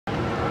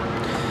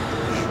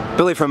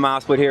Billy from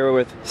MileSplit here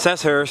with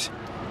Seth Hirsch.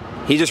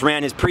 He just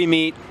ran his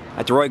pre-meet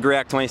at the Roy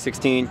Grec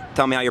 2016.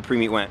 Tell me how your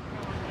pre-meet went.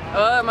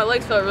 My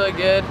legs felt really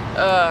good.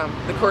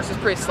 The course is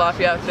pretty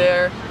sloppy out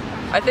there.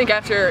 I think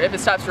if it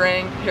stops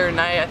raining here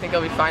tonight, I think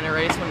I'll be fine to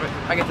race when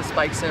I get the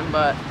spikes in,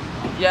 but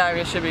yeah, I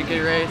mean, it should be a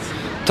good race.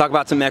 Talk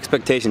about some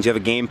expectations. Do you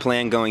have a game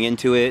plan going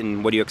into it,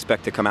 and what do you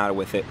expect to come out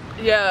with it?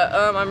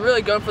 Yeah, I'm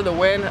really going for the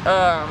win.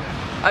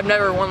 I've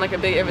never won like a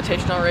big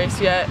invitational race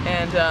yet,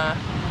 and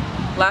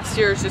last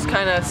year was just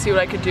kind of see what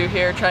I could do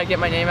here, try to get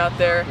my name out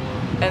there,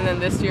 and then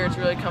this year it's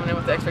really coming in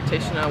with the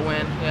expectation of a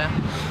win.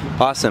 Yeah.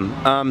 Awesome.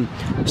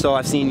 So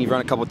I've seen you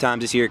run a couple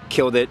times this year,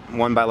 killed it,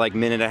 won by like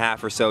minute and a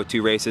half or so,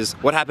 2 races.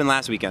 What happened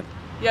last weekend?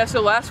 Yeah,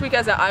 so last week I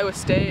was at Iowa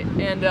State,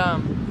 and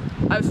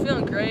I was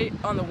feeling great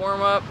on the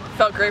warm-up,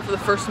 felt great for the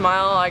first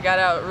mile. I got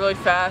out really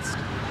fast,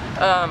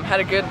 had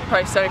a good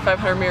probably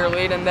 7,500 meter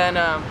lead, and then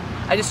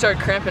I just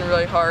started cramping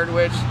really hard,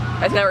 which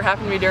has never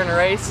happened to me during a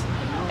race.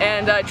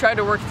 And I tried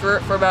to work through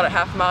it for about a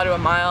half mile to a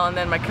mile, and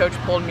then my coach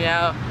pulled me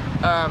out.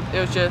 It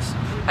was just,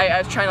 I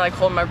was trying to like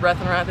hold my breath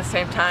and run at the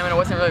same time, and it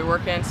wasn't really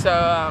working.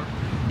 So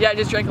yeah, I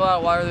just drank a lot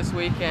of water this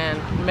week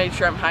and made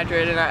sure I'm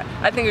hydrated. And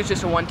I think it was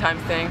just a one-time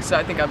thing, so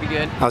I think I'll be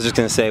good. I was just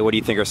going to say, what do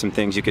you think are some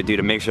things you could do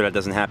to make sure that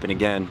doesn't happen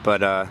again?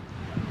 But yeah,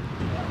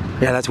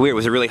 that's weird.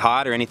 Was it really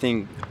hot or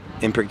anything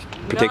in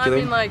particular? No,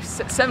 I mean like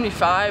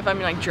 75, I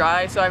mean like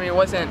dry, so I mean it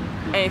wasn't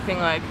anything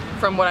like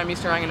from what I'm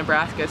used to running in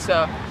Nebraska. So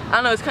I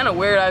don't know, it's kind of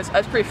weird. I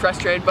was pretty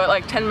frustrated, but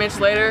like 10 minutes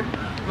later,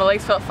 my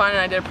legs felt fine and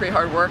I did a pretty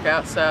hard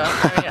workout. So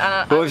I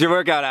mean, what was your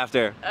workout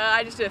after?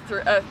 I just did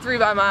a 3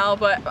 by mile,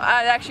 but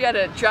I actually had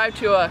to drive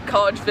to a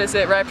college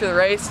visit right after the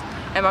race,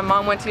 and my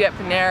mom went to get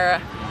Panera,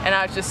 and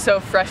I was just so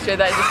frustrated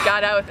that I just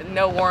got out with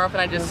no warm up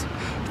and I just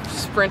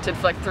sprinted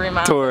for like 3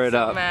 miles. Tore it so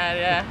up. Mad,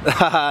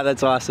 yeah.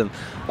 That's awesome.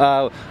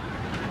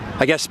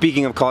 I guess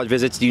speaking of college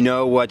visits, do you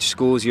know what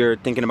schools you're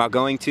thinking about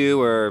going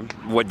to, or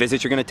what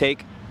visits you're going to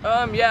take?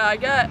 Yeah,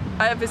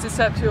 I have visits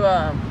set to,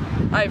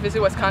 I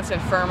visit Wisconsin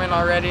and Furman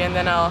already, and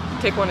then I'll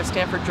take one to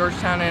Stanford,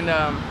 Georgetown, and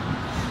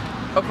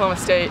Oklahoma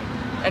State.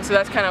 And so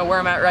that's kind of where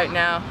I'm at right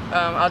now.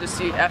 I'll just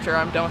see after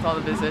I'm done with all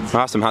the visits.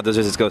 Awesome. How'd those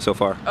visits go so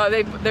far?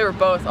 They were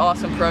both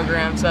awesome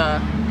programs.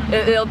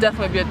 It'll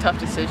definitely be a tough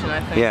decision,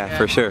 I think. Yeah,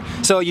 for sure.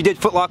 So you did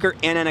Foot Locker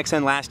and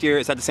NXN last year.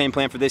 Is that the same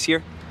plan for this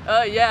year?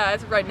 Yeah,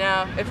 as of right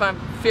now, if I'm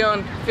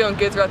feeling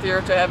good throughout the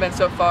year, which I have been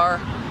so far,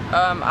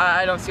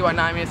 I don't see why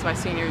not. I mean, it's my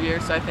senior year,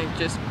 so I think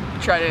just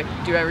try to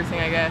do everything,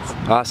 I guess.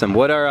 Awesome.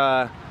 What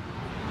are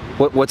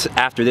what's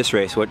after this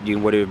race? What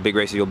are big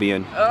races you'll be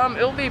in?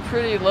 It'll be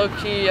pretty low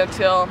key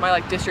until my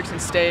like districts and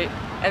state,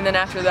 and then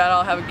after that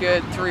I'll have a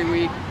good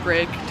 3-week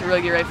break to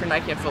really get ready for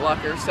Nike and Foot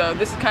Locker. So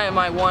this is kind of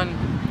my one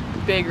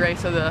big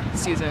race of the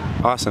season.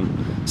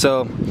 Awesome.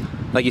 So,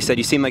 like you said,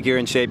 you seem like you're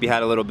in shape. You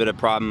had a little bit of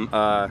problem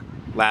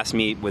last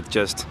meet with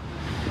just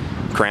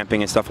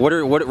cramping and stuff. What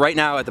right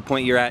now at the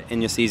point you're at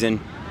in your season?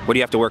 What do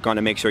you have to work on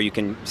to make sure you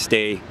can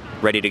stay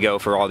ready to go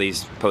for all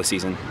these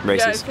postseason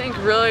races? Yeah, I think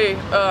really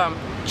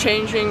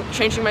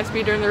changing my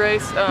speed during the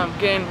race,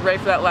 getting ready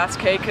for that last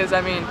K. Because I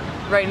mean,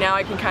 right now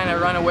I can kind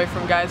of run away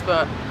from guys,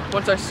 but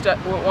once I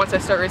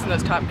start racing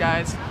those top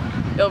guys,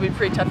 it'll be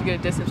pretty tough to get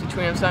a distance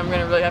between them. So I'm going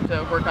to really have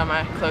to work on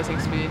my closing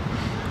speed.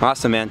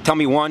 Awesome, man. Tell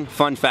me one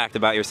fun fact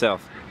about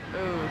yourself.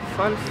 Ooh,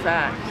 fun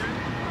fact.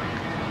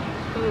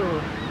 Ooh,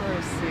 let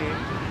me see.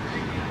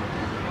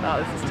 Oh,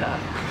 this is tough.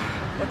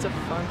 What's a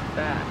fun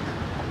fact?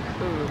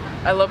 Ooh,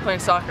 I love playing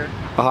soccer.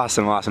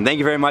 Awesome, awesome. Thank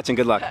you very much and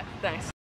good luck. Thanks.